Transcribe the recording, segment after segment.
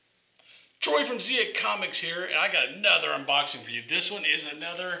Troy from Zia Comics here, and I got another unboxing for you. This one is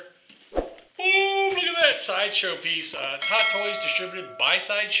another, boom, look at that, Sideshow piece. It's Hot Toys distributed by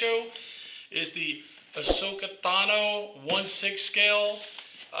Sideshow. Is the Ahsoka Tano 1/6 scale,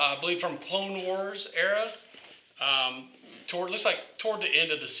 I believe from Clone Wars era. Looks like toward the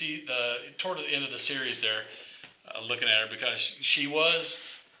end of the series there. Looking at her because she was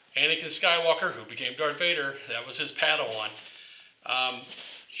Anakin Skywalker, who became Darth Vader. That was his Padawan.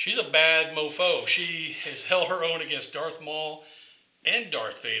 She's a bad mofo. She has held her own against Darth Maul and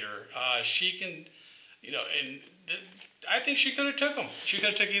Darth Vader. She can, I think she could have took them. She could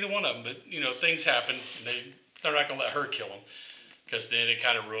have took either one of them, but things happen. And they're not gonna let her kill them because then it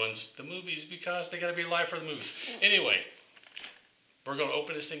kind of ruins the movies because they gotta be alive for the movies. Anyway, we're gonna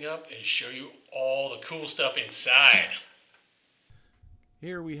open this thing up and show you all the cool stuff inside.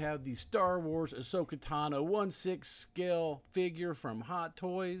 Here we have the Star Wars Ahsoka Tano 1/6 scale figure from Hot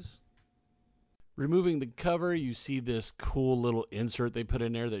Toys. Removing the cover, you see this cool little insert they put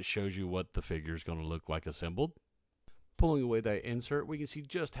in there that shows you what the figure is going to look like assembled. Pulling away that insert, we can see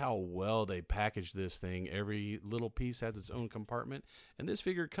just how well they packaged this thing. Every little piece has its own compartment, and this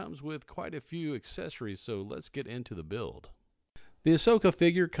figure comes with quite a few accessories, so let's get into the build. The Ahsoka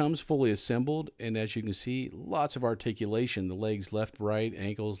figure comes fully assembled, and as you can see, lots of articulation. The legs left, right,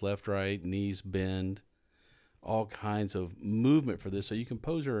 ankles left, right, knees bend, all kinds of movement for this, so you can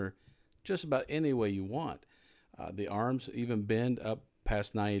pose her just about any way you want. The arms even bend up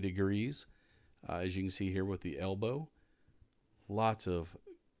past 90 degrees, as you can see here with the elbow. Lots of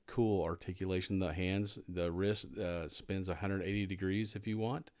cool articulation. The hands, the wrist spins 180 degrees if you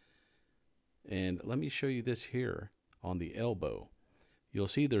want. And let me show you this here on the elbow. You'll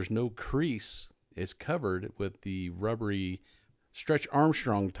see there's no crease. It's covered with the rubbery Stretch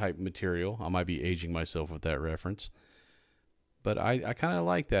Armstrong type material. I might be aging myself with that reference. But I kind of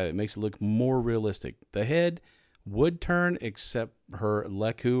like that. It makes it look more realistic. The head would turn, except her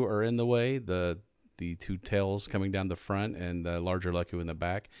Leku are in the way. The two tails coming down the front and the larger Leku in the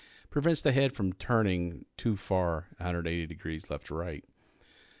back prevents the head from turning too far 180 degrees left to right.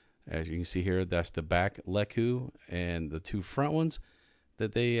 As you can see here, that's the back Leku, and the two front ones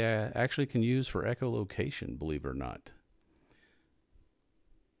that they actually can use for echolocation, believe it or not.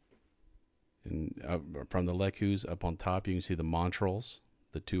 And from the Lekus up on top, you can see the Montrals,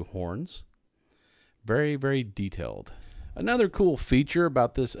 the two horns. Very, very detailed. Another cool feature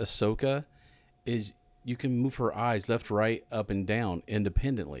about this Ahsoka is you can move her eyes left, right, up, and down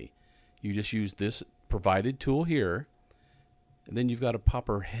independently. You just use this provided tool here, and then you've got to pop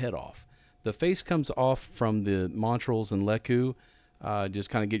her head off. The face comes off from the Montrals and Leku. Just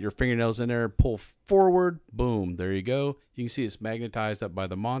kind of get your fingernails in there, pull forward, boom, there you go. You can see it's magnetized up by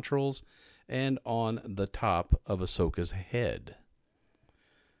the Montrals and on the top of Ahsoka's head.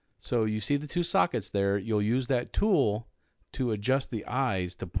 So you see the two sockets there. You'll use that tool to adjust the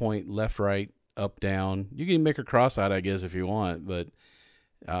eyes to point left, right, up, down. You can make her cross-eyed, I guess, if you want, but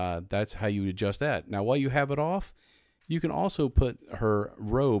that's how you adjust that. Now, while you have it off, you can also put her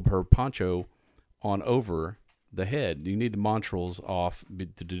robe, her poncho, on over the head. You need the Montrals off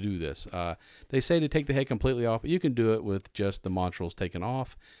to do this. They say to take the head completely off, but you can do it with just the Montrals taken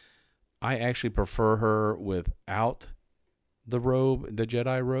off. I actually prefer her without the robe, the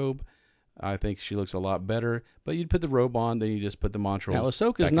Jedi robe. I think she looks a lot better. But you'd put the robe on, then you just put the Montrals. Now,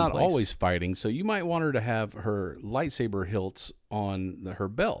 Ahsoka's not always fighting, so you might want her to have her lightsaber hilts on her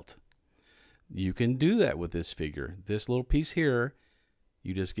belt. You can do that with this figure. This little piece here,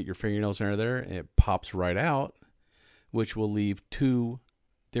 you just get your fingernails under there, and it pops right out, which will leave two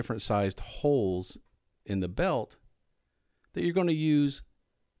different sized holes in the belt that you're going to use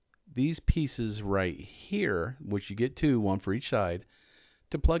these pieces right here, which you get two, one for each side,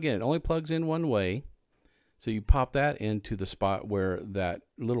 to plug in. It only plugs in one way. So you pop that into the spot where that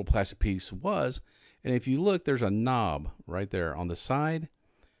little plastic piece was. And if you look, there's a knob right there on the side.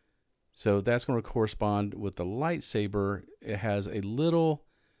 So that's going to correspond with the lightsaber. It has a little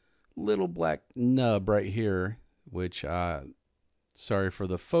black nub right here, which, sorry for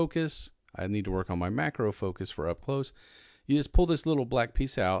the focus. I need to work on my macro focus for up close. You just pull this little black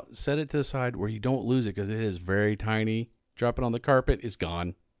piece out, set it to the side where you don't lose it because it is very tiny. Drop it on the carpet, it's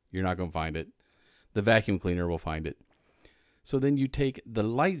gone. You're not going to find it. The vacuum cleaner will find it. So then you take the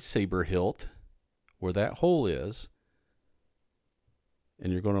lightsaber hilt, where that hole is,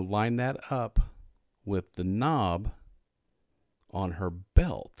 and you're going to line that up with the knob on her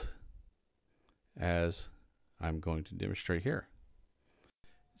belt, as I'm going to demonstrate here.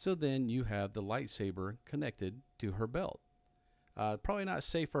 So then you have the lightsaber connected to her belt. Probably not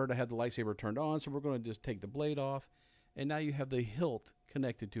safe for her to have the lightsaber turned on, so we're going to just take the blade off, and now you have the hilt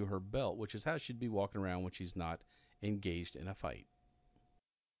connected to her belt, which is how she'd be walking around when she's not engaged in a fight.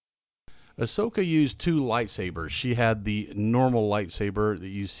 Ahsoka used two lightsabers. She had the normal lightsaber that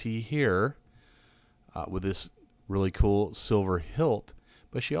you see here with this really cool silver hilt,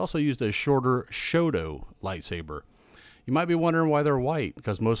 but she also used a shorter Shoto lightsaber. You might be wondering why they're white,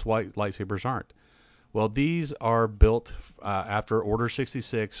 because most white lightsabers aren't. Well, these are built after Order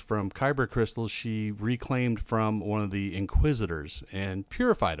 66 from kyber crystals she reclaimed from one of the Inquisitors and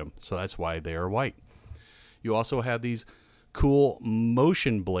purified them, so that's why they are white. You also have these cool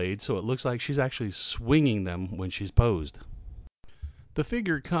motion blades, so it looks like she's actually swinging them when she's posed. The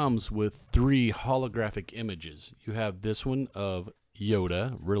figure comes with 3 holographic images. You have this one of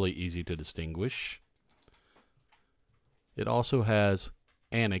Yoda, really easy to distinguish. It also has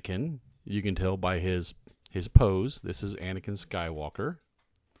Anakin. You can tell by his pose. This is Anakin Skywalker.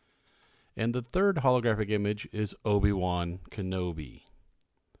 And the third holographic image is Obi-Wan Kenobi.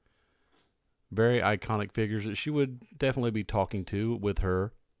 Very iconic figures that she would definitely be talking to with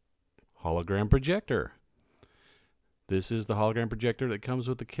her hologram projector. This is the hologram projector that comes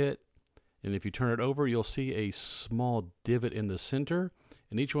with the kit. And if you turn it over, you'll see a small divot in the center.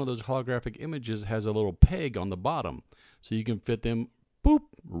 And each one of those holographic images has a little peg on the bottom. So you can fit them, boop,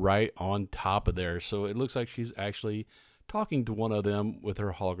 right on top of there. So it looks like she's actually talking to one of them with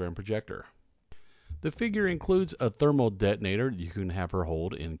her hologram projector. The figure includes a thermal detonator you can have her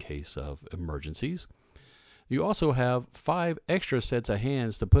hold in case of emergencies. You also have 5 extra sets of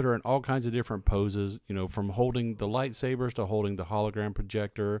hands to put her in all kinds of different poses, from holding the lightsabers to holding the hologram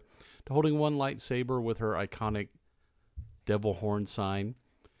projector to holding one lightsaber with her iconic devil horn sign,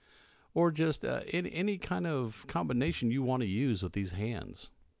 or just any kind of combination you want to use with these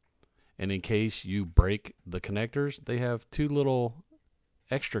hands. And in case you break the connectors, they have 2 little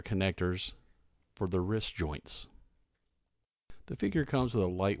extra connectors for the wrist joints. The figure comes with a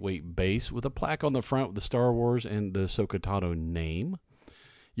lightweight base with a plaque on the front with the Star Wars and the Ahsoka Tano name.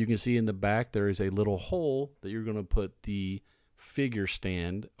 You can see in the back there is a little hole that you're going to put the figure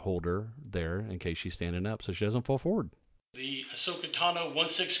stand holder there in case she's standing up so she doesn't fall forward. The Ahsoka Tano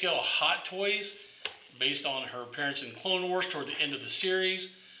 1/6 scale Hot Toys, based on her appearance in Clone Wars toward the end of the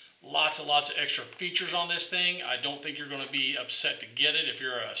series. Lots and lots of extra features on this thing. I don't think you're going to be upset to get it if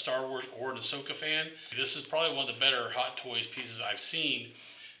you're a Star Wars or an Ahsoka fan. This is probably one of the better Hot Toys pieces I've seen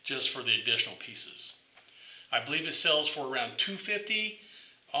just for the additional pieces. I believe it sells for around $250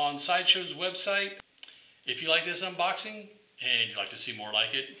 on Sideshow's website. If you like this unboxing and you'd like to see more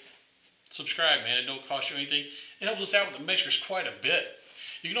like it, subscribe, man. It don't cost you anything. It helps us out with the measures quite a bit.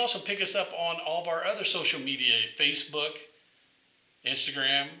 You can also pick us up on all of our other social media, Facebook,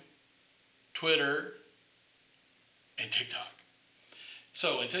 Instagram, Twitter, and TikTok.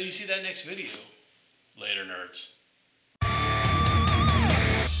 So until you see that next video, later nerds.